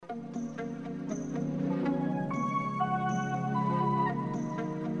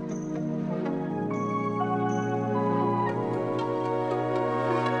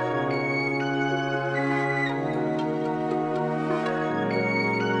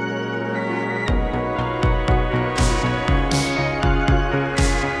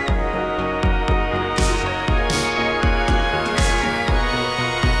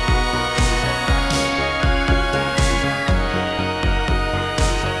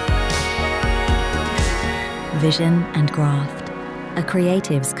Vision and Graft, a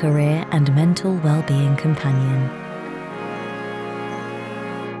creative's career and mental well-being companion.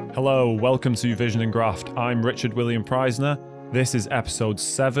 Hello, welcome to Vision and Graft. I'm Richard William Preisner. This is episode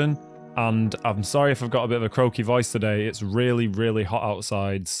 7, and I'm sorry if I've got a bit of a croaky voice today. It's really, really hot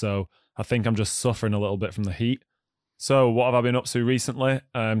outside, so I think I'm just suffering a little bit from the heat. So what have I been up to recently?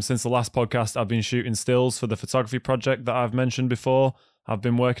 Since the last podcast, I've been shooting stills for the photography project that I've mentioned before. I've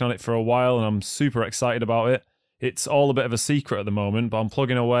been working on it for a while and I'm super excited about it. It's all a bit of a secret at the moment, but I'm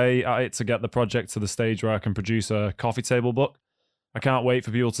plugging away at it to get the project to the stage where I can produce a coffee table book. I can't wait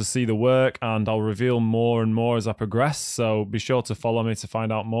for people to see the work, and I'll reveal more and more as I progress, so be sure to follow me to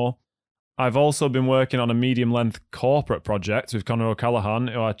find out more. I've also been working on a medium-length corporate project with Conor O'Callaghan,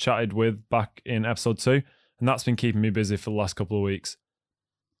 who I chatted with back in episode 2, and that's been keeping me busy for the last couple of weeks.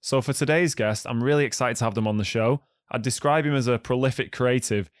 So for today's guest, I'm really excited to have them on the show. I'd describe him as a prolific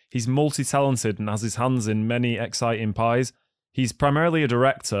creative. He's multi-talented and has his hands in many exciting pies. He's primarily a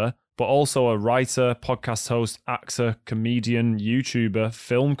director, but also a writer, podcast host, actor, comedian, YouTuber,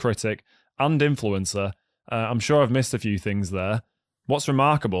 film critic, and influencer. I'm sure I've missed a few things there. What's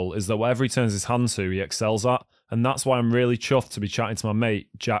remarkable is that whatever he turns his hand to, he excels at, and that's why I'm really chuffed to be chatting to my mate,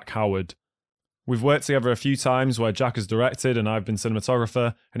 Jack Howard. We've worked together a few times where Jack has directed and I've been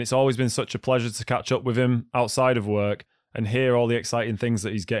cinematographer, and it's always been such a pleasure to catch up with him outside of work and hear all the exciting things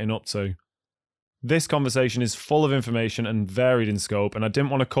that he's getting up to. This conversation is full of information and varied in scope, and I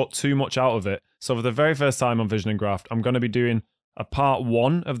didn't want to cut too much out of it, so for the very first time on Vision and Graft, I'm going to be doing a part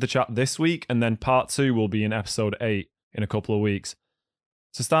 1 of the chat this week, and then part 2 will be in episode 8 in a couple of weeks.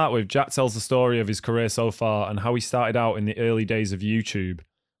 To start with, Jack tells the story of his career so far and how he started out in the early days of YouTube.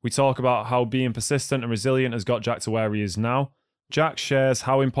 We talk about how being persistent and resilient has got Jack to where he is now. Jack shares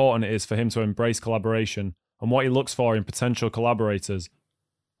how important it is for him to embrace collaboration and what he looks for in potential collaborators.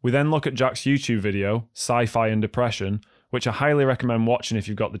 We then look at Jack's YouTube video, Sci-Fi and Depression, which I highly recommend watching if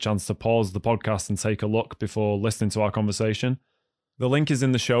you've got the chance to pause the podcast and take a look before listening to our conversation. The link is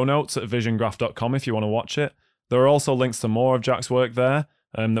in the show notes at visiongraph.com if you want to watch it. There are also links to more of Jack's work there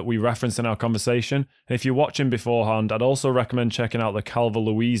that we referenced in our conversation. And if you're watching beforehand, I'd also recommend checking out the Calva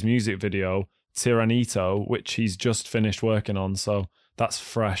Louise music video, Tiranito, which he's just finished working on. So that's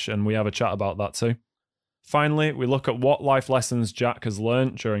fresh, and we have a chat about that too. Finally, we look at what life lessons Jack has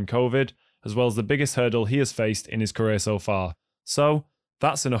learned during COVID, as well as the biggest hurdle he has faced in his career so far. So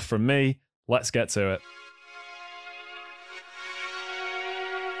that's enough from me. Let's get to it.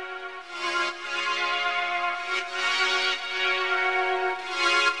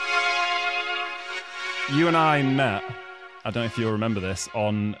 You and I met, I don't know if you'll remember this,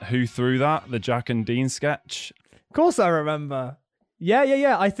 on Who Threw That, the Jack and Dean sketch. Of course I remember.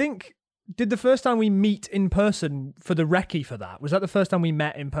 Yeah. I think, did the first time we meet in person for the recce for that? Was that the first time we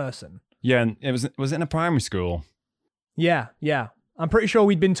met in person? Yeah, and was it in a primary school? Yeah. I'm pretty sure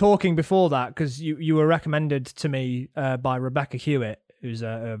we'd been talking before that because you were recommended to me by Rebecca Hewitt, who's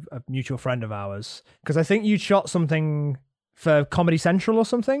a mutual friend of ours. Because I think you'd shot something for Comedy Central or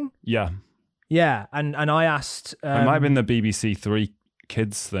something? Yeah. Yeah, and I asked... it might have been the BBC Three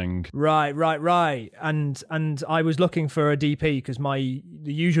Kids thing. Right. And I was looking for a DP because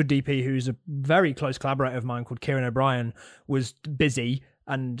the usual DP, who's a very close collaborator of mine called Kieran O'Brien, was busy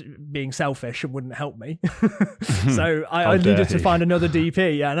and being selfish and wouldn't help me. So I needed to find another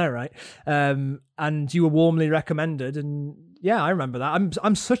DP. Yeah, I know, right? And you were warmly recommended, and yeah, I remember that.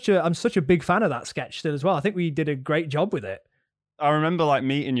 I'm such a big fan of that sketch still as well. I think we did a great job with it. I remember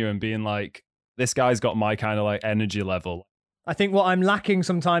meeting you and being like, this guy's got my kind of energy level. I think what I'm lacking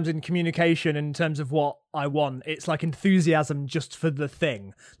sometimes in communication in terms of what I want, it's enthusiasm just for the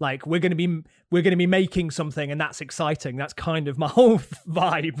thing. We're going to be making something, and that's exciting. That's kind of my whole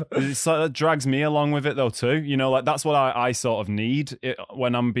vibe. It drags me along with it though too. That's what I sort of need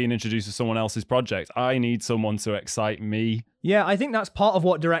when I'm being introduced to someone else's project. I need someone to excite me. Yeah, I think that's part of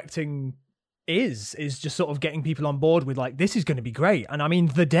what directing is just sort of getting people on board with this is going to be great. And I mean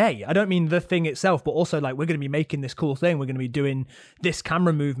the day, I don't mean the thing itself, but also we're going to be making this cool thing, we're going to be doing this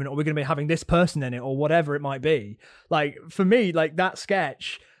camera movement, or we're going to be having this person in it, or whatever it might be. For me, that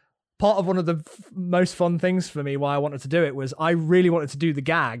sketch, part of one of the most fun things for me why I wanted to do it was I really wanted to do the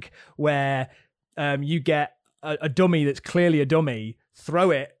gag where you get a dummy that's clearly a dummy,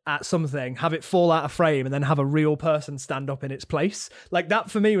 throw it at something, have it fall out of frame, and then have a real person stand up in its place. That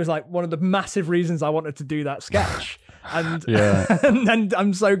for me was one of the massive reasons I wanted to do that sketch. And yeah. and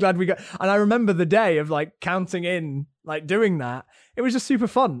I'm so glad we got. And I remember the day of counting in, doing that. It was just super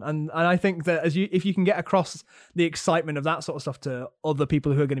fun. And I think that if you can get across the excitement of that sort of stuff to other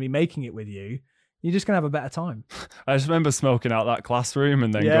people who are going to be making it with you, You're just going to have a better time. I just remember smoking out that classroom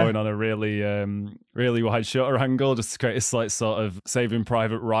and then going on a really, really wide shutter angle just to create a slight sort of Saving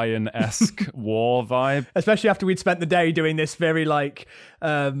Private Ryan-esque war vibe. Especially after we'd spent the day doing this very like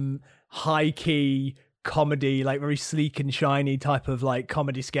high-key comedy, like very sleek and shiny type of like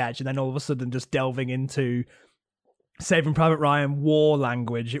comedy sketch, and then all of a sudden just delving into Saving Private Ryan war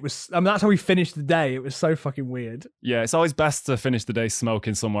language. It was, I mean, that's how we finished the day. It was so fucking weird. Yeah, it's always best to finish the day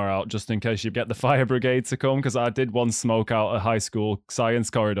smoking somewhere out just in case you get the fire brigade to come, because I did once smoke out a high school science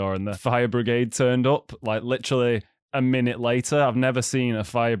corridor and the fire brigade turned up like literally a minute later. I've never seen a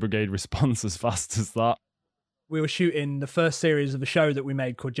fire brigade response as fast as that. We were shooting the first series of a show that we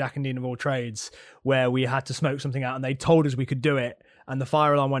made called Jack and Dean of All Trades, where we had to smoke something out and they told us we could do it. And the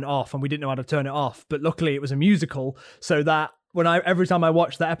fire alarm went off and we didn't know how to turn it off. But luckily it was a musical, so that every time I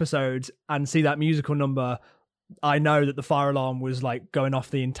watch that episode and see that musical number, I know that the fire alarm was like going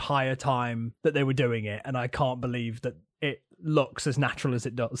off the entire time that they were doing it. And I can't believe that it looks as natural as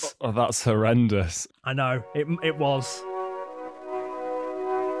it does. Oh, that's horrendous. I know, it was.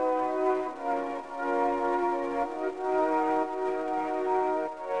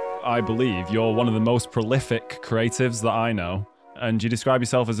 I believe you're one of the most prolific creatives that I know. And you describe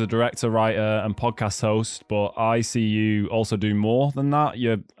yourself as a director, writer, and podcast host, but I see you also do more than that.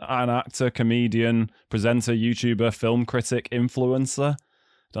 You're an actor, comedian, presenter, YouTuber, film critic, influencer.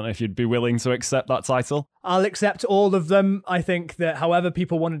 Don't know if you'd be willing to accept that title. I'll accept all of them. I think that however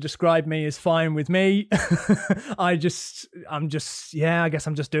people want to describe me is fine with me. I guess I'm just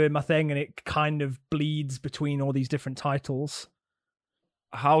doing my thing, and it kind of bleeds between all these different titles.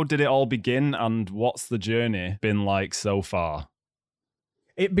 How did it all begin, and what's the journey been like so far?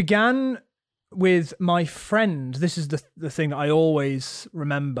 It began with my friend. This is the thing that I always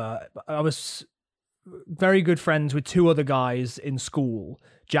remember. I was very good friends with two other guys in school,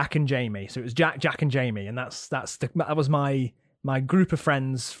 Jack and Jamie. So it was Jack and Jamie, and that was my group of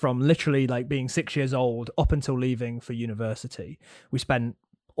friends from literally like being 6 years old up until leaving for university. We spent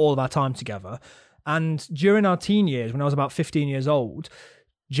all of our time together. And during our teen years, when I was about 15 years old,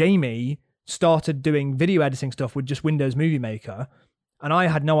 Jamie started doing video editing stuff with just Windows Movie Maker. And I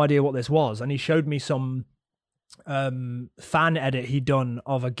had no idea what this was. And he showed me some fan edit he'd done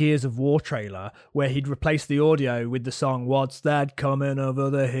of a Gears of War trailer where he'd replaced the audio with the song "What's That Coming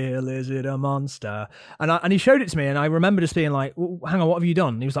Over the Hill? Is It a Monster?" And he showed it to me, and I remember just being like, well, hang on, what have you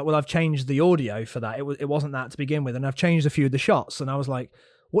done? And he was like, well, I've changed the audio for that. It wasn't that to begin with, and I've changed a few of the shots. And I was like,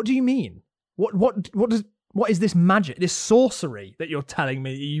 what do you mean? What is this magic, this sorcery that you're telling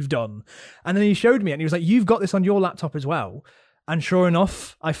me you've done? And then he showed me it, and he was like, you've got this on your laptop as well. And sure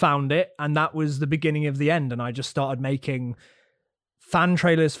enough, I found it, and that was the beginning of the end. And I just started making fan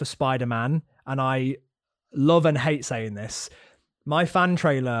trailers for Spider-Man, and I love and hate saying this. My fan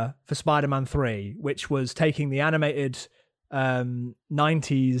trailer for Spider-Man 3, which was taking the animated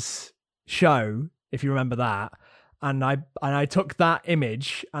 90s show, if you remember that, and I took that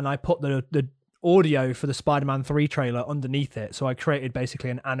image and I put the audio for the Spider-Man 3 trailer underneath it. So I created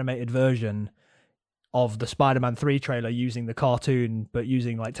basically an animated version of the Spider-Man 3 trailer using the cartoon, but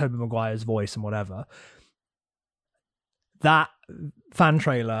using like Tobey Maguire's voice and whatever. That fan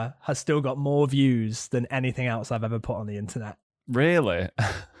trailer has still got more views than anything else I've ever put on the internet. Really?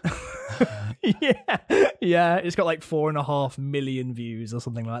 Yeah. It's got like 4.5 million views or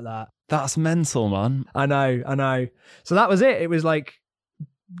something like that. That's mental, man. I know. So that was it. It was like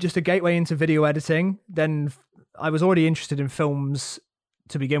just a gateway into video editing. Then I was already interested in films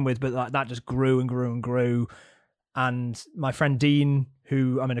to begin with, but that just grew and grew and grew. And my friend Dean,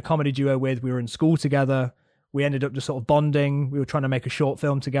 who I'm in a comedy duo with, we were in school together. We ended up just sort of bonding. We were trying to make a short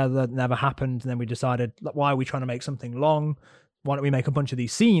film together. It never happened. And then we decided, why are we trying to make something long? Why don't we make a bunch of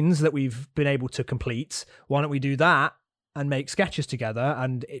these scenes that we've been able to complete? Why don't we do that and make sketches together?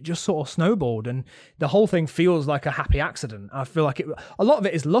 And it just sort of snowballed. And the whole thing feels like a happy accident. I feel like a lot of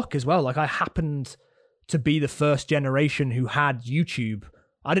it is luck as well. Like I happened to be the first generation who had YouTube.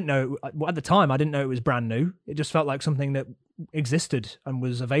 I didn't know, at the time, I didn't know it was brand new. It just felt like something that existed and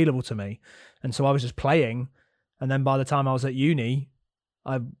was available to me. And so I was just playing. And then by the time I was at uni,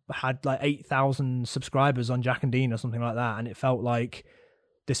 I had like 8,000 subscribers on Jack and Dean or something like that. And it felt like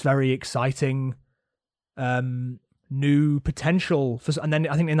this very exciting new potential. And then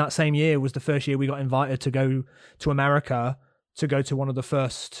I think in that same year was the first year we got invited to go to America to go to one of the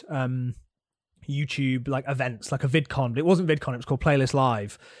first YouTube like events, like a VidCon. But it wasn't VidCon, it was called Playlist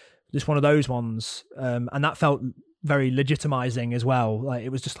Live. Just one of those ones. And that felt very legitimizing as well. Like it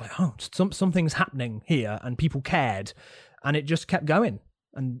was just like, oh, something's happening here and people cared. And it just kept going.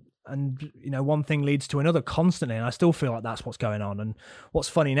 And And, one thing leads to another constantly. And I still feel like that's what's going on. And what's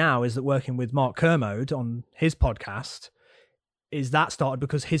funny now is that working with Mark Kermode on his podcast is that started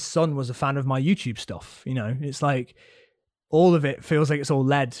because his son was a fan of my YouTube stuff. It's like all of it feels like it's all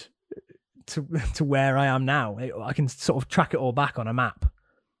led to where I am now. I can sort of track it all back on a map.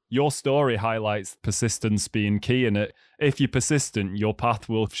 Your story highlights persistence being key in it. If you're persistent, your path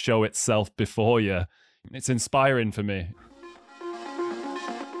will show itself before you. It's inspiring for me.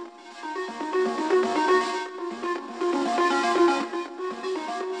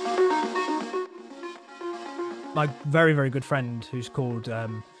 My very, very good friend who's called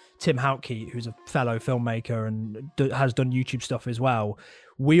Tim Houtke, who's a fellow filmmaker and has done YouTube stuff as well,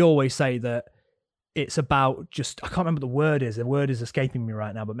 we always say that it's about I can't remember the word is escaping me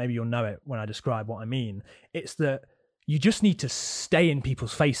right now, but maybe you'll know it when I describe what I mean. It's that you just need to stay in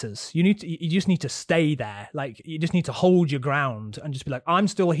people's faces. You just need to stay there. Like, you just need to hold your ground and just be like, I'm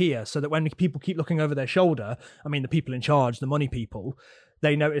still here, so that when people keep looking over their shoulder, I mean, the people in charge, the money people,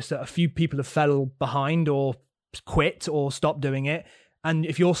 they notice that a few people have fell behind or quit or stopped doing it. And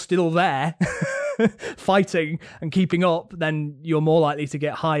if you're still there fighting and keeping up, then you're more likely to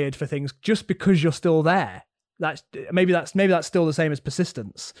get hired for things just because you're still there. Maybe that's still the same as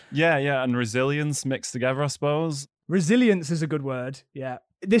persistence. Yeah, and resilience mixed together, I suppose. Resilience is a good word. Yeah.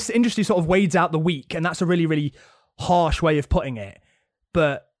 This industry sort of wades out the weak, and that's a really, really harsh way of putting it.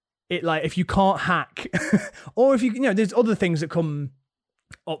 But if you can't hack or if there's other things that come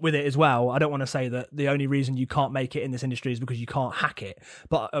up with it as well. I don't want to say that the only reason you can't make it in this industry is because you can't hack it,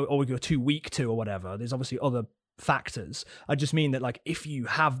 or you're too weak to, or whatever. There's obviously other factors. I just mean that if you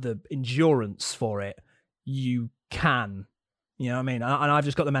have the endurance for it, you can. You know what I mean? And I've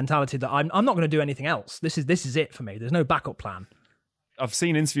just got the mentality that I'm not going to do anything else. This is it for me. There's no backup plan. I've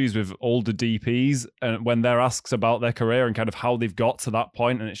seen interviews with older DPs and when they're asked about their career and kind of how they've got to that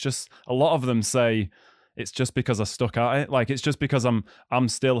point, and it's just a lot of them say, it's just because I stuck at it. Like, it's just because I'm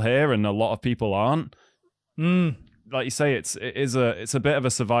still here and a lot of people aren't. Like you say, it's a bit of a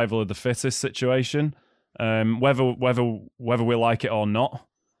survival of the fittest situation, whether we like it or not.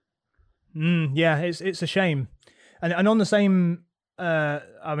 Yeah, it's a shame. And on the same,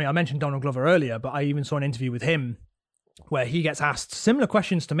 I mentioned Donald Glover earlier, but I even saw an interview with him where he gets asked similar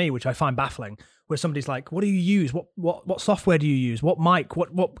questions to me, which I find baffling, where somebody's like, what do you use? What software do you use? What mic?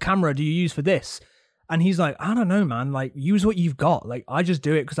 What camera do you use for this? And he's like, I don't know, man. Like, use what you've got. Like, I just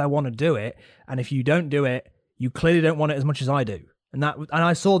do it because I want to do it. And if you don't do it, you clearly don't want it as much as I do. And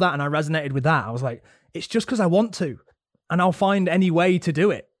I saw that and I resonated with that. I was like, it's just because I want to. And I'll find any way to do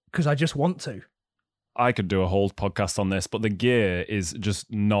it because I just want to. I could do a whole podcast on this, but the gear is just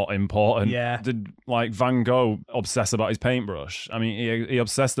not important. Yeah. Did Van Gogh obsess about his paintbrush? I mean, he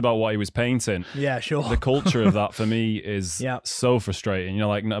obsessed about what he was painting. Yeah, sure. The culture of that for me is so frustrating.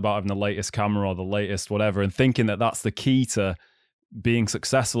 About having the latest camera or the latest whatever and thinking that that's the key to being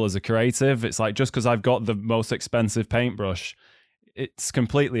successful as a creative. It's like, just because I've got the most expensive paintbrush, it's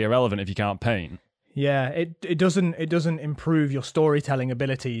completely irrelevant if you can't paint. Yeah, it doesn't improve your storytelling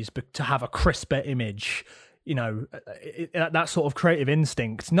abilities, but to have a crisper image, that sort of creative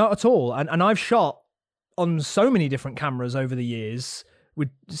instinct, not at all. And I've shot on so many different cameras over the years with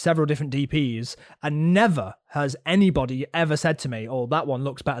several different DPs, and never has anybody ever said to me, "Oh, that one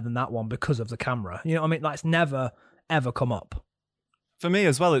looks better than that one because of the camera." You know what I mean? That's never ever come up. For me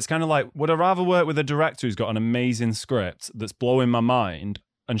as well, it's kind of like, would I rather work with a director who's got an amazing script that's blowing my mind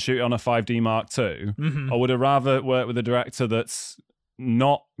and shoot it on a 5D Mark II, or would I rather work with a director that's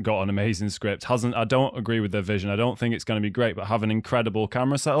not got an amazing script, I don't agree with their vision, I don't think it's going to be great, but have an incredible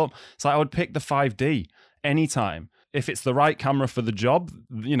camera setup? It's like, I would pick the 5D anytime. If it's the right camera for the job,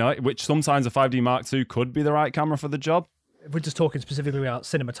 which sometimes a 5D Mark II could be the right camera for the job. If we're just talking specifically about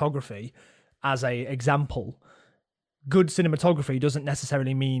cinematography as a example, good cinematography doesn't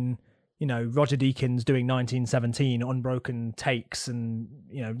necessarily mean Roger Deakins doing 1917 unbroken takes, and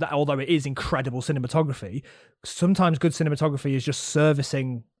that, although it is incredible cinematography, sometimes good cinematography is just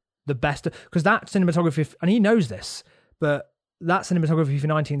servicing the best, because that cinematography, and he knows this, but that cinematography for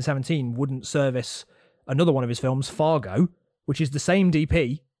 1917 wouldn't service another one of his films, Fargo, which is the same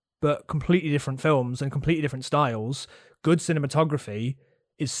DP but completely different films and completely different styles. Good cinematography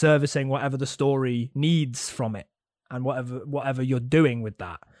is servicing whatever the story needs from it and whatever you're doing with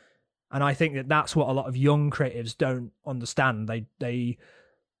that. And I think that that's what a lot of young creatives don't understand. They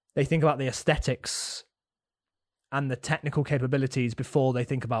think about the aesthetics and the technical capabilities before they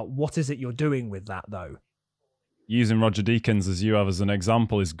think about what is it you're doing with that, though. Using Roger Deakins as you have as an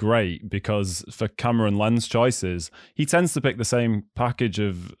example is great, because for camera and lens choices, he tends to pick the same package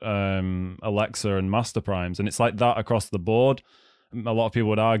of Alexa and Master Primes, and it's like that across the board. A lot of people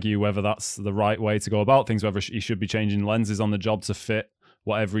would argue whether that's the right way to go about things, whether he should be changing lenses on the job to fit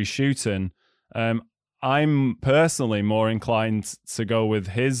whatever he's shooting. I'm personally more inclined to go with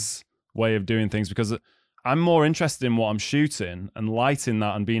his way of doing things because I'm more interested in what I'm shooting and lighting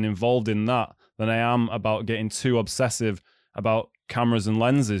that and being involved in that than I am about getting too obsessive about cameras and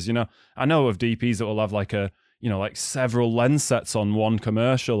lenses. You know, I know of DPs that will have like several lens sets on one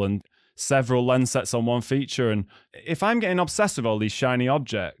commercial and several lens sets on one feature. And if I'm getting obsessed with all these shiny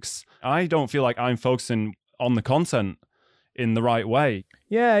objects, I don't feel like I'm focusing on the content in the right way.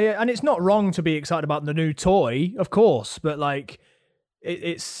 Yeah. And it's not wrong to be excited about the new toy, of course, but like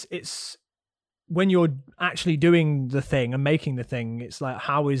it's when you're actually doing the thing and making the thing, it's like,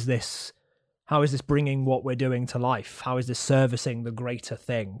 how is this bringing what we're doing to life? How is this servicing the greater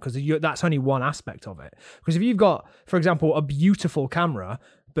thing? Because that's only one aspect of it. Because if you've got, for example, a beautiful camera,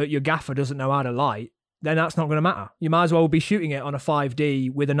 but your gaffer doesn't know how to light, then that's not going to matter. You might as well be shooting it on a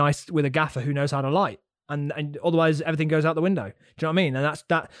 5D with a gaffer who knows how to light. And otherwise everything goes out the window. Do you know what I mean? And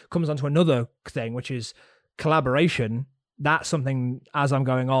that comes on to another thing, which is collaboration. That's something, as I'm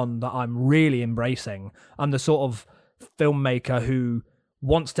going on, that I'm really embracing. I'm the sort of filmmaker who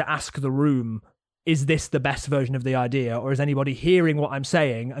wants to ask the room, is this the best version of the idea? Or is anybody hearing what I'm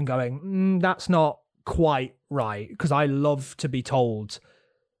saying and going, that's not quite right? Because I love to be told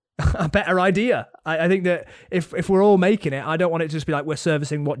a better idea. I think that if we're all making it, I don't want it to just be like we're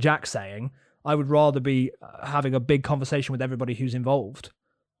servicing what Jack's saying. I would rather be having a big conversation with everybody who's involved.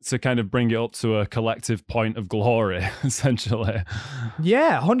 To kind of bring it up to a collective point of glory, essentially.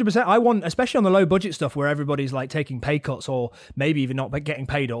 Yeah, 100%. I want, especially on the low budget stuff where everybody's like taking pay cuts or maybe even not getting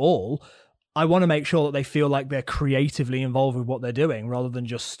paid at all, I want to make sure that they feel like they're creatively involved with what they're doing rather than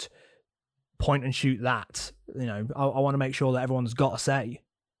just point and shoot that. You know, I want to make sure that everyone's got a say.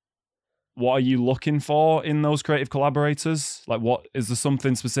 What are you looking for in those creative collaborators? Like, what is there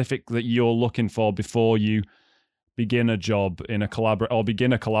something specific that you're looking for before you begin a job in a or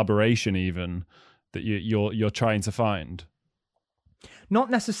begin a collaboration even that you're trying to find? Not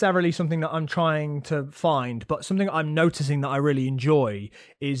necessarily something that I'm trying to find, but something I'm noticing that I really enjoy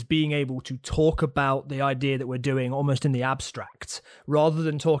is being able to talk about the idea that we're doing almost in the abstract, rather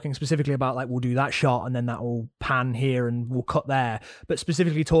than talking specifically about like, we'll do that shot and then that will pan here and we'll cut there, but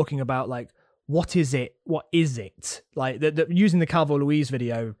specifically talking about like, what is it? What is it? Like using the Calvo Louise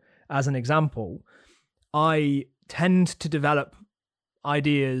video as an example, I tend to develop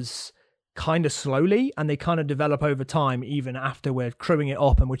ideas kind of slowly and they kind of develop over time, even after we're crewing it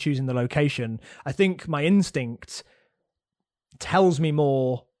up and we're choosing the location. I think my instinct tells me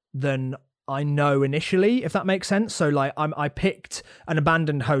more than I know initially, if that makes sense. So like I picked an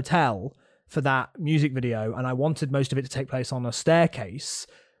abandoned hotel for that music video and I wanted most of it to take place on a staircase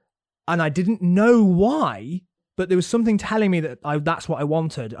and I didn't know why, but there was something telling me that that's what I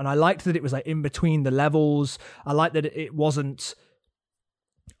wanted. And I liked that it was like in between the levels. I liked that it wasn't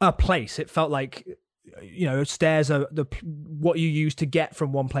a place. It felt like, you know, stairs are what you use to get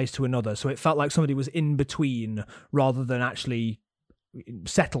from one place to another. So it felt like somebody was in between rather than actually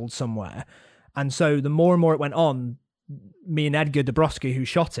settled somewhere. And so the more and more it went on, me and Edgar Dabrowski, who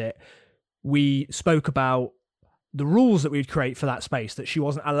shot it, we spoke about the rules that we'd create for that space, that she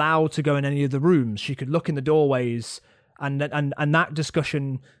wasn't allowed to go in any of the rooms. She could look in the doorways, and that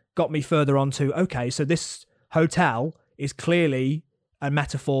discussion got me further on to, okay, so this hotel is clearly a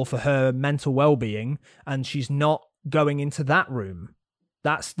metaphor for her mental well-being, and she's not going into that room.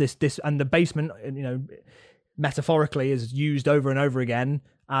 That's this, and the basement, you know, metaphorically is used over and over again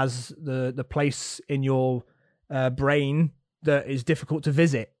as the place in your brain that is difficult to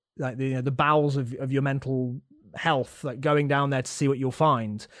visit, like the bowels of your mental health, like going down there to see what you'll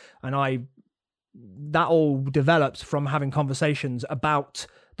find. And that all developed from having conversations about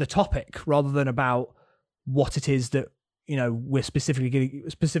the topic rather than about what it is that, you know, we're specifically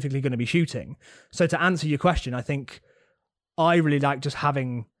going to be shooting. So to answer your question, I think I really like just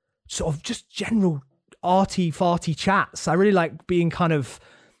having sort of just general arty-farty chats. I really like being kind of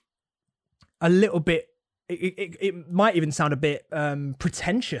a little bit, it might even sound a bit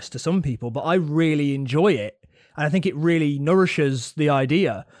pretentious to some people, but I really enjoy it. And I think it really nourishes the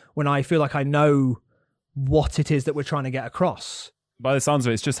idea when I feel like I know what it is that we're trying to get across. By the sounds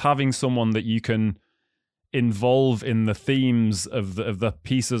of it, it's just having someone that you can involve in the themes of the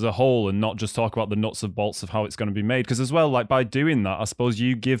piece as a whole and not just talk about the nuts and bolts of how it's going to be made. Because as well, like by doing that, I suppose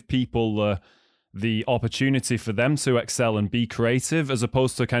you give people the opportunity for them to excel and be creative, as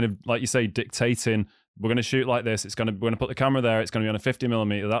opposed to kind of, like you say, dictating, we're going to shoot like this, we're going to put the camera there, it's going to be on a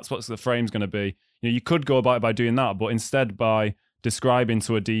 50mm, that's what the frame's going to be. You know, you could go about it by doing that, but instead by describing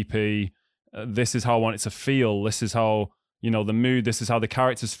to a DP, this is how I want it to feel, this is how the mood, this is how the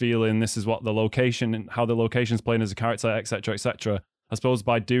character's feeling, this is what the location and how the location's playing as a character, etc., etc. I suppose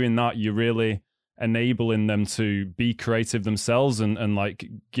by doing that, you're really enabling them to be creative themselves and like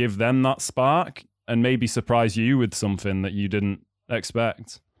give them that spark and maybe surprise you with something that you didn't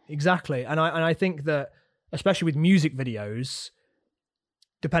expect. Exactly. And I think that, especially with music videos,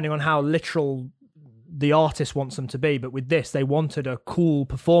 depending on how literal the artist wants them to be, but with this, they wanted a cool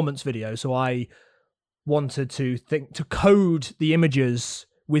performance video. So I wanted to code the images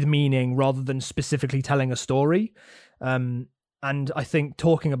with meaning rather than specifically telling a story. And I think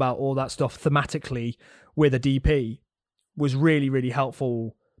talking about all that stuff thematically with a DP was really, really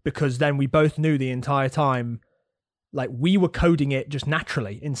helpful, because then we both knew the entire time, like, we were coding it just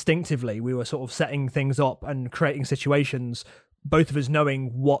naturally, instinctively. We were sort of setting things up and creating situations, both of us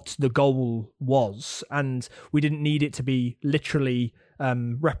knowing what the goal was, and we didn't need it to be literally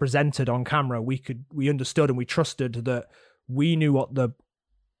represented on camera. We understood and we trusted that we knew what the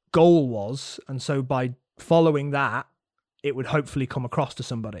goal was, and so by following that, it would hopefully come across to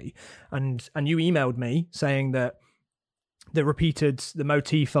somebody. And you emailed me saying that the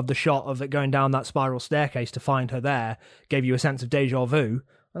motif of the shot of it going down that spiral staircase to find her there gave you a sense of deja vu.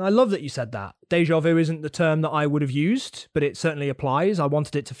 And I love that you said that. Deja vu isn't the term that I would have used, but it certainly applies. I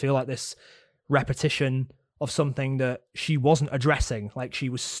wanted it to feel like this repetition of something that she wasn't addressing, like she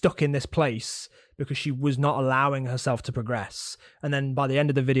was stuck in this place because she was not allowing herself to progress. And then by the end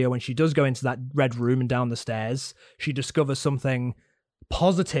of the video, when she does go into that red room and down the stairs, she discovers something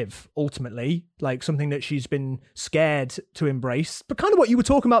positive, ultimately, like something that she's been scared to embrace, but kind of what you were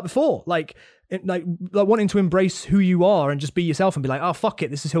talking about before, like wanting to embrace who you are and just be yourself and be like, oh, fuck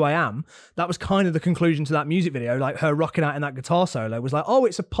it, this is who I am. That was kind of the conclusion to that music video. Like, her rocking out in that guitar solo was like, oh,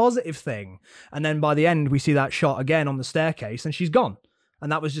 it's a positive thing. And then by the end, we see that shot again on the staircase and she's gone.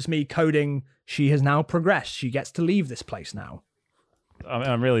 And that was just me coding, she has now progressed. She gets to leave this place now.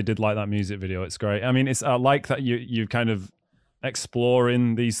 I really did like that music video. It's great. I mean, I like that you kind of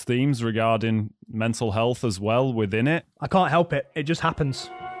exploring these themes regarding mental health as well within it. I can't help it. It just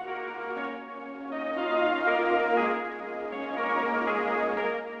happens.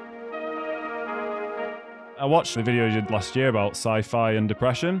 I watched the video you did last year about sci-fi and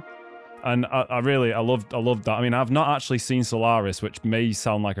depression, and I loved that. I mean, I've not actually seen Solaris, which may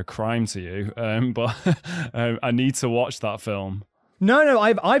sound like a crime to you, but I need to watch that film. No,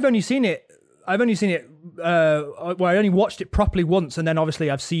 I've only seen it. I only watched it properly once, and then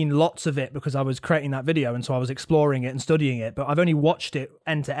obviously I've seen lots of it because I was creating that video, and so I was exploring it and studying it, but I've only watched it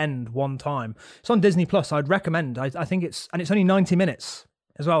end to end one time. It's on Disney Plus. I'd recommend. I think it's only 90 minutes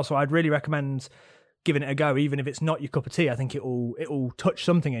as well, so I'd really recommend giving it a go, even if it's not your cup of tea. I think it'll touch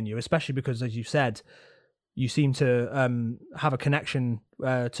something in you, especially because, as you said, you seem to have a connection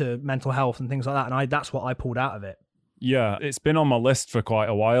to mental health and things like that, and that's what I pulled out of it. Yeah, it's been on my list for quite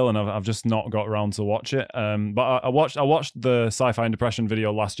a while, and I've just not got around to watch it. But I watched the sci-fi and depression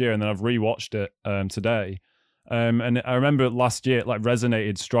video last year, and then I've rewatched it today. And I remember last year it like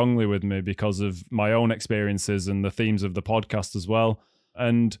resonated strongly with me because of my own experiences and the themes of the podcast as well.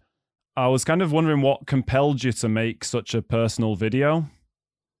 And I was kind of wondering what compelled you to make such a personal video,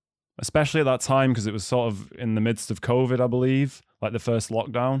 especially at that time, because it was sort of in the midst of COVID, I believe, like the first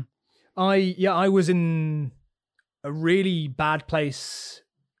lockdown. I was in a really bad place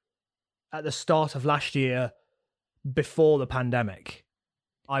at the start of last year before the pandemic.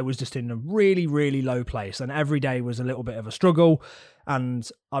 I was just in a really, really low place, and every day was a little bit of a struggle, and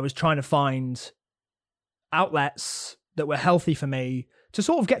I was trying to find outlets that were healthy for me to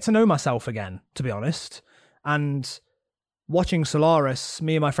sort of get to know myself again, to be honest. And watching Solaris,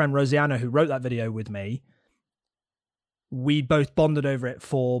 me and my friend Rosianna, who wrote that video with me, we both bonded over it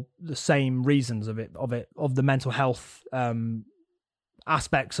for the same reasons of the mental health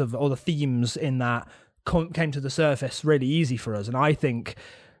aspects of, or the themes in that came to the surface really easy for us. And I think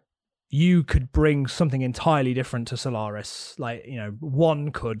you could bring something entirely different to Solaris. Like,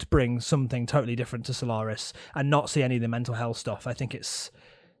 one could bring something totally different to Solaris and not see any of the mental health stuff. I think it's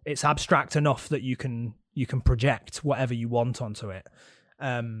abstract enough that you can project whatever you want onto it.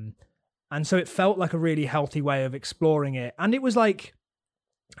 And so it felt like a really healthy way of exploring it. And it was like,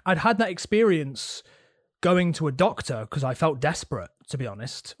 I'd had that experience going to a doctor because I felt desperate, to be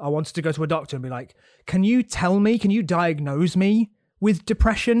honest. I wanted to go to a doctor and be like, can you diagnose me with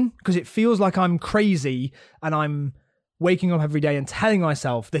depression? Because it feels like I'm crazy and I'm waking up every day and telling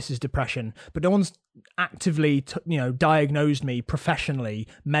myself this is depression, but no one's actively, diagnosed me professionally,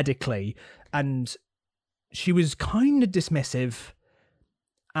 medically. And she was kind of dismissive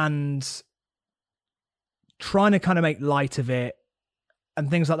and trying to kind of make light of it and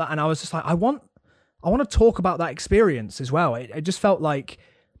things like that. And I was just like, I want I want to talk about that experience as well. It just felt like,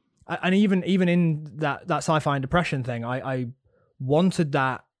 and even in that sci-fi and depression thing, I wanted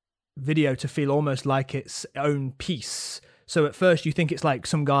that video to feel almost like its own piece. So at first you think it's like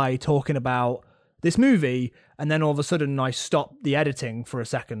some guy talking about this movie, and then all of a sudden I stop the editing for a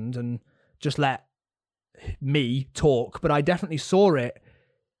second and just let me talk. But I definitely saw it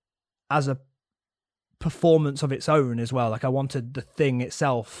as a performance of its own as well. Like I wanted the thing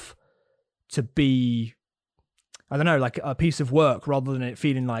itself to be, I don't know, like a piece of work rather than it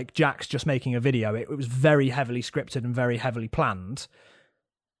feeling like Jack's just making a video. It was very heavily scripted and very heavily planned.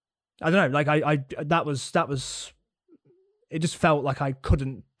 I don't know, like that was it just felt like I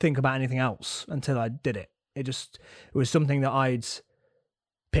couldn't think about anything else until I did it. It was something that I'd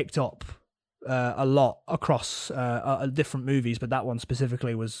picked up a lot across different movies, but that one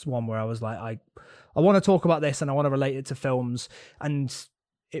specifically was one where I was like, I want to talk about this and I want to relate it to films, and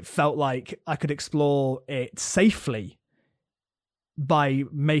it felt like I could explore it safely by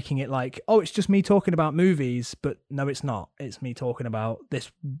making it like, oh, it's just me talking about movies, but no, it's not. It's me talking about this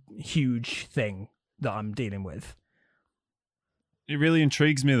huge thing that I'm dealing with. It really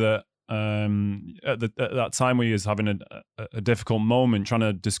intrigues me that at that time where you was having a difficult moment trying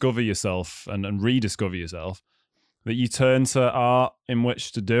to discover yourself and rediscover yourself, that you turn to art in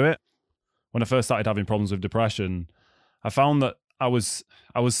which to do it. When I first started having problems with depression, I found that I was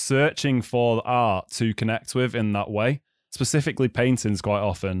searching for art to connect with in that way, specifically paintings quite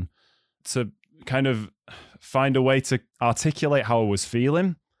often, to kind of find a way to articulate how I was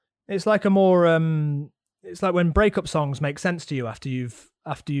feeling. It's like a more it's like when breakup songs make sense to you after you've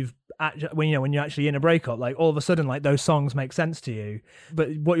when you're actually in a breakup, like all of a sudden like those songs make sense to you.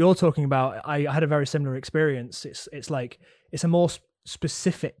 But what you're talking about, I had a very similar experience. It's like it's a more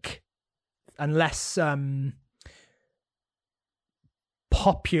specific and less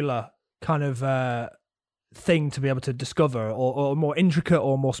popular kind of thing to be able to discover, or more intricate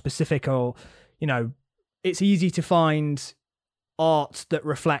or more specific, or it's easy to find art that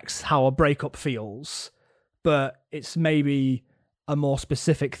reflects how a breakup feels, but it's maybe a more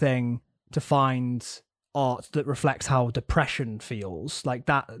specific thing to find art that reflects how depression feels. Like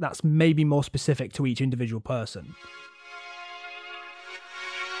that's maybe more specific to each individual person.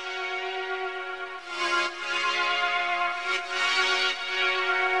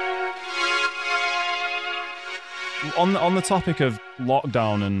 On the topic of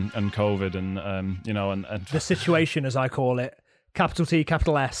lockdown and COVID and and the situation, as I call it, capital T,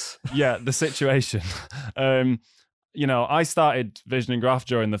 capital S. Yeah, the situation. I started Vision and Graft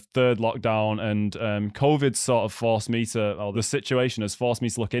during the third lockdown, and COVID sort of forced me the situation has forced me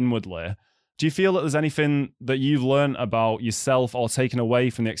to look inwardly. Do you feel that there's anything that you've learned about yourself or taken away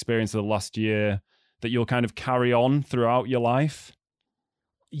from the experience of the last year that you'll kind of carry on throughout your life?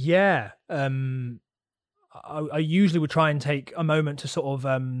 Yeah. I usually would try and take a moment to sort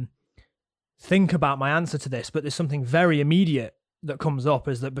of think about my answer to this, but there's something very immediate that comes up,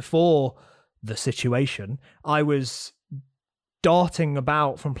 is that before the situation, I was darting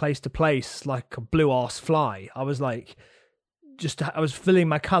about from place to place like a blue-arse fly. I was like, I was filling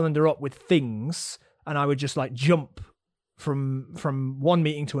my calendar up with things, and I would just like jump from one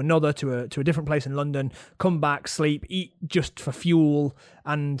meeting to another to a different place in London, come back, sleep, eat just for fuel,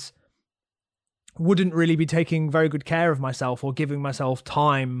 and wouldn't really be taking very good care of myself or giving myself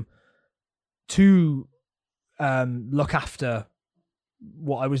time to look after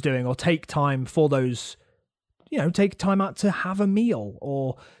what I was doing, or take time for those, take time out to have a meal,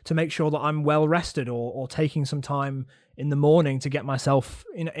 or to make sure that I'm well rested, or taking some time in the morning to get myself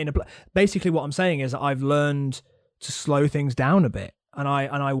in a basically what I'm saying is that I've learned to slow things down a bit, and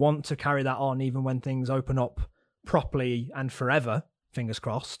I want to carry that on even when things open up properly and forever, fingers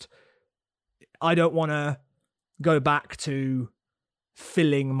crossed. I don't want to go back to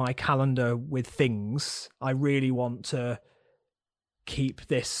filling my calendar with things. I really want to keep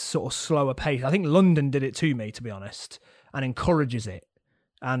this sort of slower pace. I think London did it to me, to be honest, and encourages it.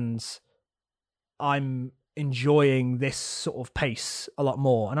 And I'm enjoying this sort of pace a lot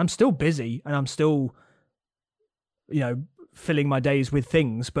more. And I'm still busy, and I'm still, filling my days with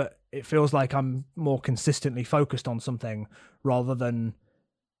things, but it feels like I'm more consistently focused on something rather than,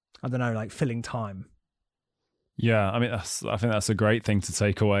 I don't know, like filling time. Yeah, I mean, I think that's a great thing to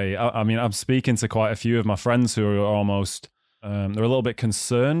take away. I mean, I'm speaking to quite a few of my friends who are almost, they're a little bit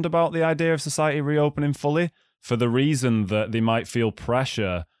concerned about the idea of society reopening fully, for the reason that they might feel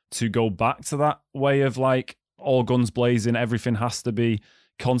pressure to go back to that way of like all guns blazing, everything has to be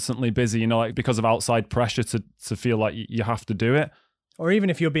constantly busy, like because of outside pressure to feel like you have to do it. Or even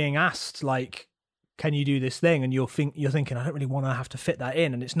if you're being asked, like, can you do this thing? And you're thinking, I don't really want to have to fit that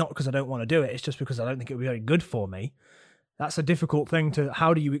in. And it's not because I don't want to do it. It's just because I don't think it would be very good for me. That's a difficult thing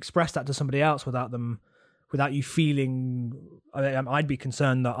how do you express that to somebody else without you feeling, I'd be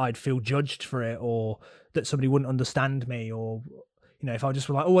concerned that I'd feel judged for it, or that somebody wouldn't understand me, or, if I just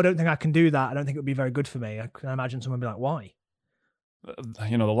were like, oh, I don't think I can do that, I don't think it would be very good for me. I can imagine someone be like, why?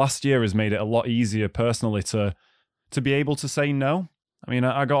 The last year has made it a lot easier personally to be able to say no. I mean,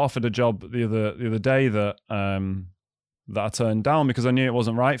 I got offered a job the other day that I turned down because I knew it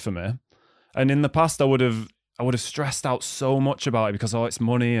wasn't right for me. And in the past, I would have stressed out so much about it because, it's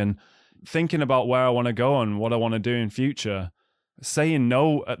money, and thinking about where I want to go and what I want to do in future. Saying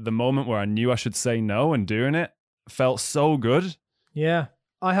no at the moment where I knew I should say no and doing it felt so good. Yeah,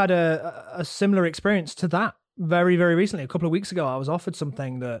 I had a similar experience to that very, very recently. A couple of weeks ago, I was offered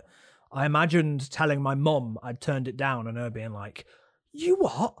something that I imagined telling my mum I'd turned it down, and her being like, "You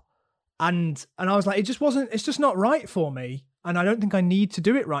what?" And I was like, it's just not right for me, and I don't think I need to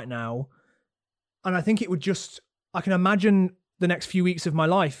do it right now. And I think I can imagine the next few weeks of my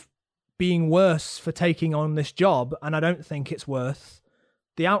life being worse for taking on this job, and I don't think it's worth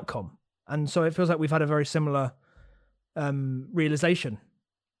the outcome. And so it feels like we've had a very similar realization.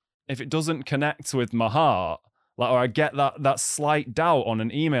 If it doesn't connect with my heart, or I get that slight doubt on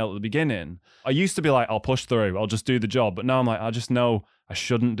an email at the beginning, I used to be like, I'll push through, I'll just do the job. But now I'm like, I just know I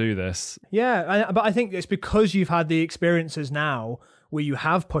shouldn't do this. Yeah, but I think it's because you've had the experiences now where you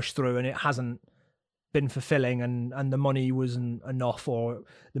have pushed through and it hasn't been fulfilling, and the money wasn't enough, or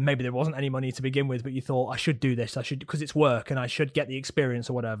maybe there wasn't any money to begin with, but you thought, I should do this, because it's work and I should get the experience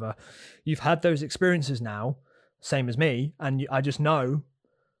or whatever. You've had those experiences now, same as me, and I just know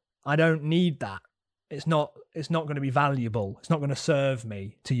I don't need that. It's not going to be valuable. It's not going to serve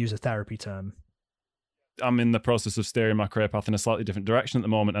me, to use a therapy term. I'm in the process of steering my career path in a slightly different direction at the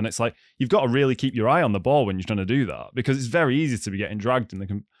moment, and it's like, you've got to really keep your eye on the ball when you're trying to do that, because it's very easy to be getting dragged in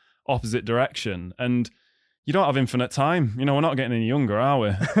the opposite direction, and you don't have infinite time. We're not getting any younger, are we?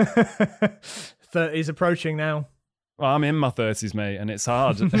 30's approaching now. Well, I'm in my 30s, mate, and it's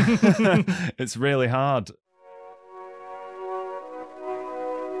hard. It's really hard.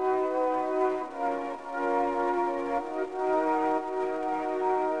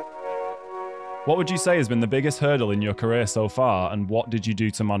 What would you say has been the biggest hurdle in your career so far, and what did you do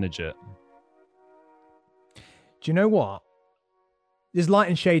to manage it? Do you know what? There's light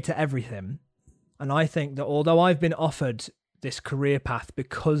and shade to everything. And I think that although I've been offered this career path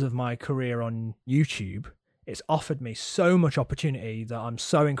because of my career on YouTube, it's offered me so much opportunity that I'm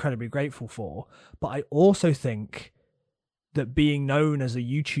so incredibly grateful for. But I also think that being known as a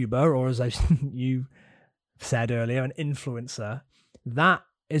YouTuber, or as you said earlier, an influencer, that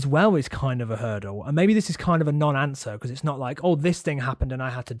as well is kind of a hurdle. And maybe this is kind of a non-answer, because it's not like, oh, this thing happened and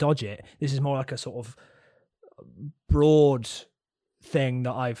I had to dodge it. This is more like a sort of broad thing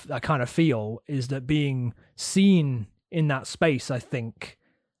that I kind of feel is that being seen in that space, I think,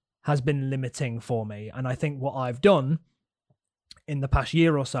 has been limiting for me. And I think what I've done in the past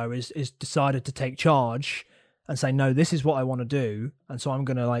year or so is decided to take charge and say, no, this is what I want to do. And so I'm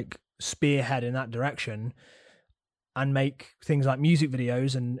going to spearhead in that direction and make things like music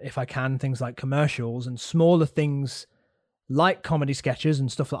videos, and if I can, things like commercials and smaller things like comedy sketches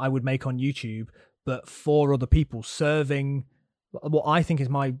and stuff that I would make on YouTube, but for other people, serving what I think is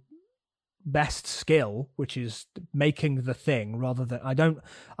my best skill, which is making the thing, rather than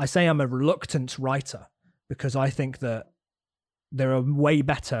I say I'm a reluctant writer, because I think that there are way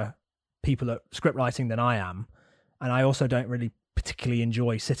better people at script writing than I am. And I also don't really particularly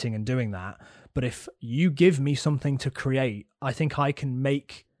enjoy sitting and doing that. But if you give me something to create, I think I can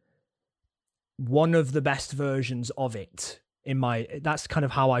make one of the best versions of it that's kind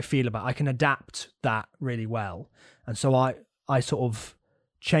of how I feel about it. I can adapt that really well. And so I sort of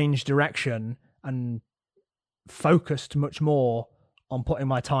changed direction and focused much more on putting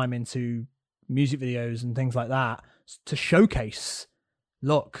my time into music videos and things like that to showcase,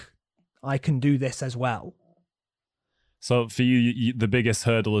 look, I can do this as well. So for you, the biggest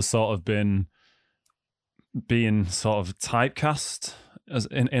hurdle has sort of been being sort of typecast as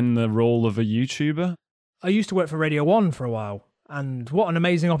in the role of a YouTuber? I used to work for Radio 1 for a while, and what an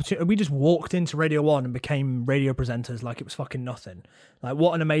amazing opportunity. We just walked into Radio 1 and became radio presenters like it was fucking nothing. Like,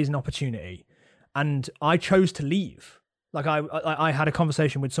 what an amazing opportunity. And I chose to leave. Like, I had a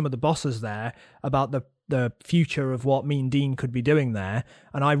conversation with some of the bosses there about the future of what me and Dean could be doing there.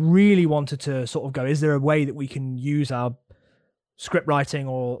 And I really wanted to sort of go, is there a way that we can use our script writing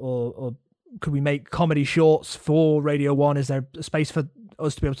or could we make comedy shorts for Radio 1? Is there a space for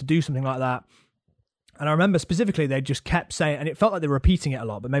us to be able to do something like that? And I remember specifically they just kept saying, and it felt like they were repeating it a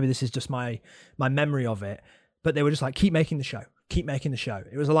lot, but maybe this is just my memory of it. But they were just like, keep making the show. Keep making the show.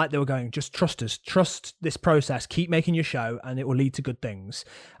 It was like they were going, just trust us, trust this process, keep making your show and it will lead to good things.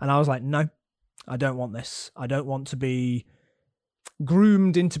 And I was like, no, I don't want this. I don't want to be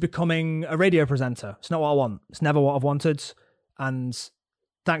groomed into becoming a radio presenter. It's not what I want. It's never what I've wanted. And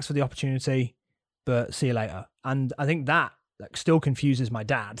thanks for the opportunity, but see you later. And I think that still confuses my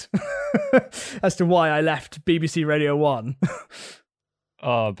dad as to why I left BBC Radio 1.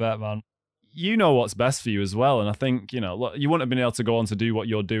 Oh, I bet, man. You know what's best for you as well. And I think, you wouldn't have been able to go on to do what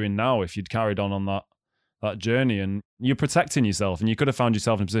you're doing now if you'd carried on that journey. And you're protecting yourself. And you could have found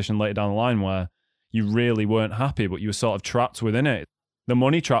yourself in a position later down the line where you really weren't happy, but you were sort of trapped within it. The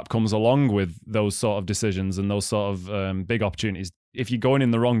money trap comes along with those sort of decisions and those sort of big opportunities. If you're going in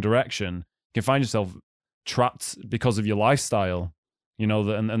the wrong direction, you can find yourself trapped because of your lifestyle,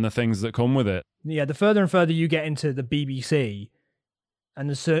 and the things that come with it. Yeah, the further and further you get into the BBC, and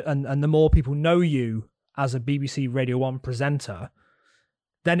the more people know you as a BBC Radio 1 presenter,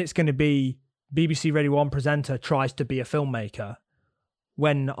 then it's going to be BBC Radio 1 presenter tries to be a filmmaker.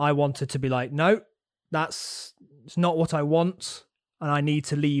 When I wanted to be like, no, it's not what I want, and I need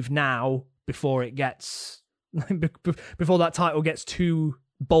to leave now before it gets before that title gets too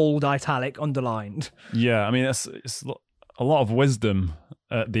bold, italic, underlined. Yeah, I mean, it's a lot of wisdom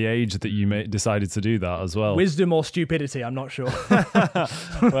at the age that you decided to do that as well. Wisdom or stupidity, I'm not sure.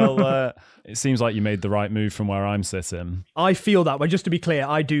 Well, it seems like you made the right move from where I'm sitting. I feel that way. Just to be clear,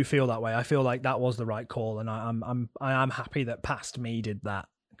 I do feel that way. I feel like that was the right call, and I am happy that past me did that,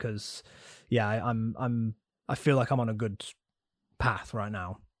 because, yeah, I feel like I'm on a good path right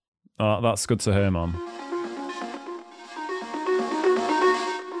now. That's good to hear, man.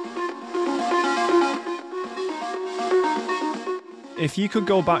 If you could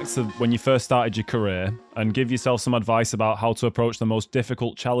go back to when you first started your career and give yourself some advice about how to approach the most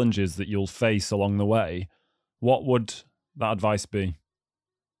difficult challenges that you'll face along the way, what would that advice be?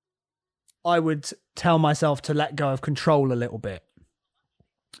 I would tell myself to let go of control a little bit.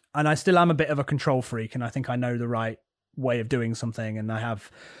 And I still am a bit of a control freak, and I think I know the right way of doing something, and I have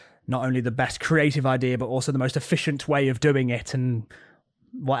not only the best creative idea, but also the most efficient way of doing it, and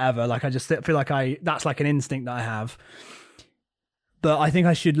whatever. Like, I just feel like that's like an instinct that I have. But I think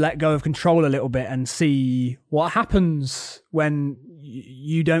I should let go of control a little bit and see what happens when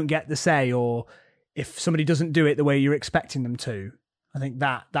you don't get the say, or if somebody doesn't do it the way you're expecting them to. I think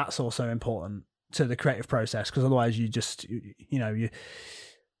that's also important to the creative process, because otherwise you just, you're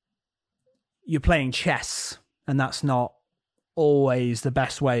playing chess, and that's not always the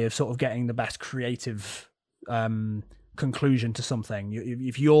best way of sort of getting the best creative conclusion to something.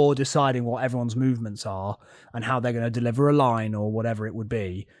 If you're deciding what everyone's movements are and how they're going to deliver a line or whatever it would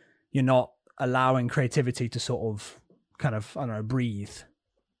be, you're not allowing creativity to sort of kind of, I don't know, breathe.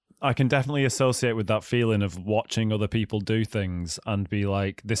 I can definitely associate with that feeling of watching other people do things and be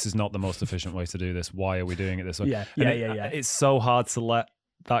like, this is not the most efficient way to do this. Why are we doing it this way? Yeah. It's so hard to let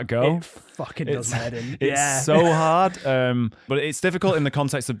that go. It fucking does my head in. It's so hard. But it's difficult in the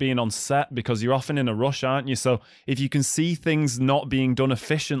context of being on set, because you're often in a rush, aren't you? So if you can see things not being done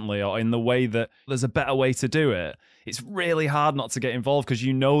efficiently or in the way that there's a better way to do it, it's really hard not to get involved, because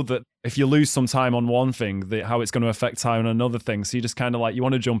you know that if you lose some time on one thing, how it's going to affect time on another thing. So you just kind of like, you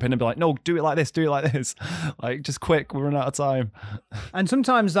want to jump in and be like, no, do it like this, like, just quick, we're running out of time. And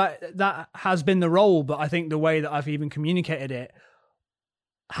sometimes that has been the role, but I think the way that I've even communicated it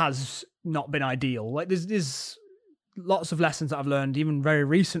has not been ideal. Like, there's lots of lessons that I've learned even very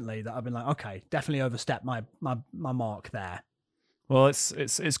recently that I've been like, okay, definitely overstepped my mark there. Well,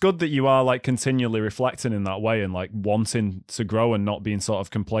 it's good that you are like continually reflecting in that way and like wanting to grow and not being sort of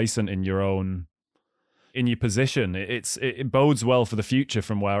complacent in your position. It bodes well for the future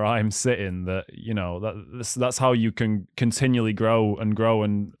from where I'm sitting, that, that's how you can continually grow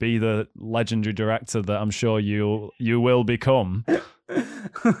and be the legendary director that I'm sure you will become.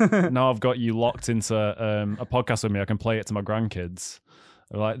 Now I've got you locked into a podcast with me, I can play it to my grandkids.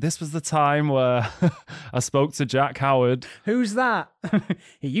 They're like, this was the time where I spoke to Jack Howard. Who's that?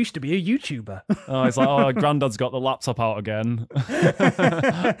 He used to be a YouTuber. Oh, it's like, Grandad's got the laptop out again.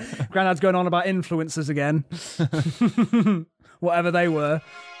 Grandad's going on about influencers again. Whatever they were.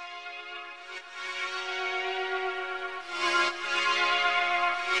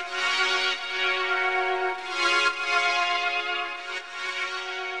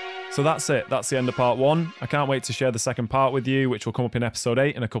 So that's it. That's the end of part 1. I can't wait to share the second part with you, which will come up in episode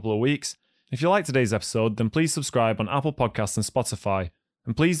 8 in a couple of weeks. If you like today's episode, then please subscribe on Apple Podcasts and Spotify.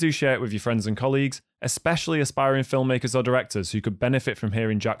 And please do share it with your friends and colleagues, especially aspiring filmmakers or directors who could benefit from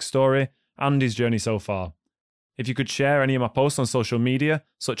hearing Jack's story and his journey so far. If you could share any of my posts on social media,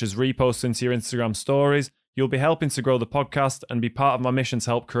 such as reposting to your Instagram stories, you'll be helping to grow the podcast and be part of my mission to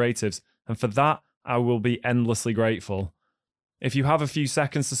help creatives, and for that, I will be endlessly grateful. If you have a few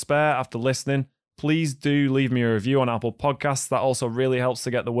seconds to spare after listening, please do leave me a review on Apple Podcasts. That also really helps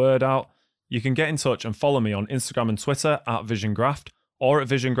to get the word out. You can get in touch and follow me on Instagram and Twitter at VisionGraft or at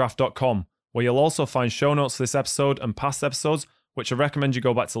visiongraft.com, where you'll also find show notes for this episode and past episodes, which I recommend you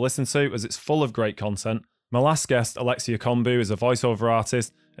go back to listen to as it's full of great content. My last guest, Alexia Kombu, is a voiceover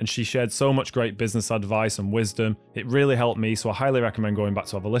artist, and she shared so much great business advice and wisdom. It really helped me, so I highly recommend going back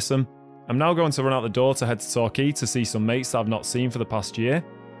to have a listen. I'm now going to run out the door to head to Torquay to see some mates that I've not seen for the past year.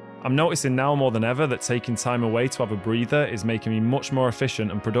 I'm noticing now more than ever that taking time away to have a breather is making me much more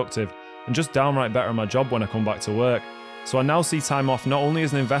efficient and productive, and just downright better at my job when I come back to work. So I now see time off not only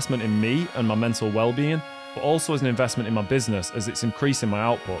as an investment in me and my mental well-being, but also as an investment in my business as it's increasing my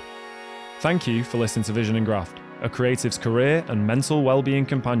output. Thank you for listening to Vision and Graft, a creative's career and mental well-being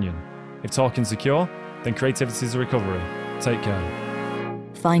companion. If talking's secure, then creativity's a recovery. Take care.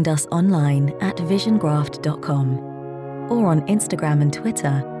 Find us online at visiongraft.com or on Instagram and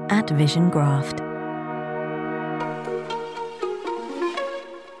Twitter at visiongraft.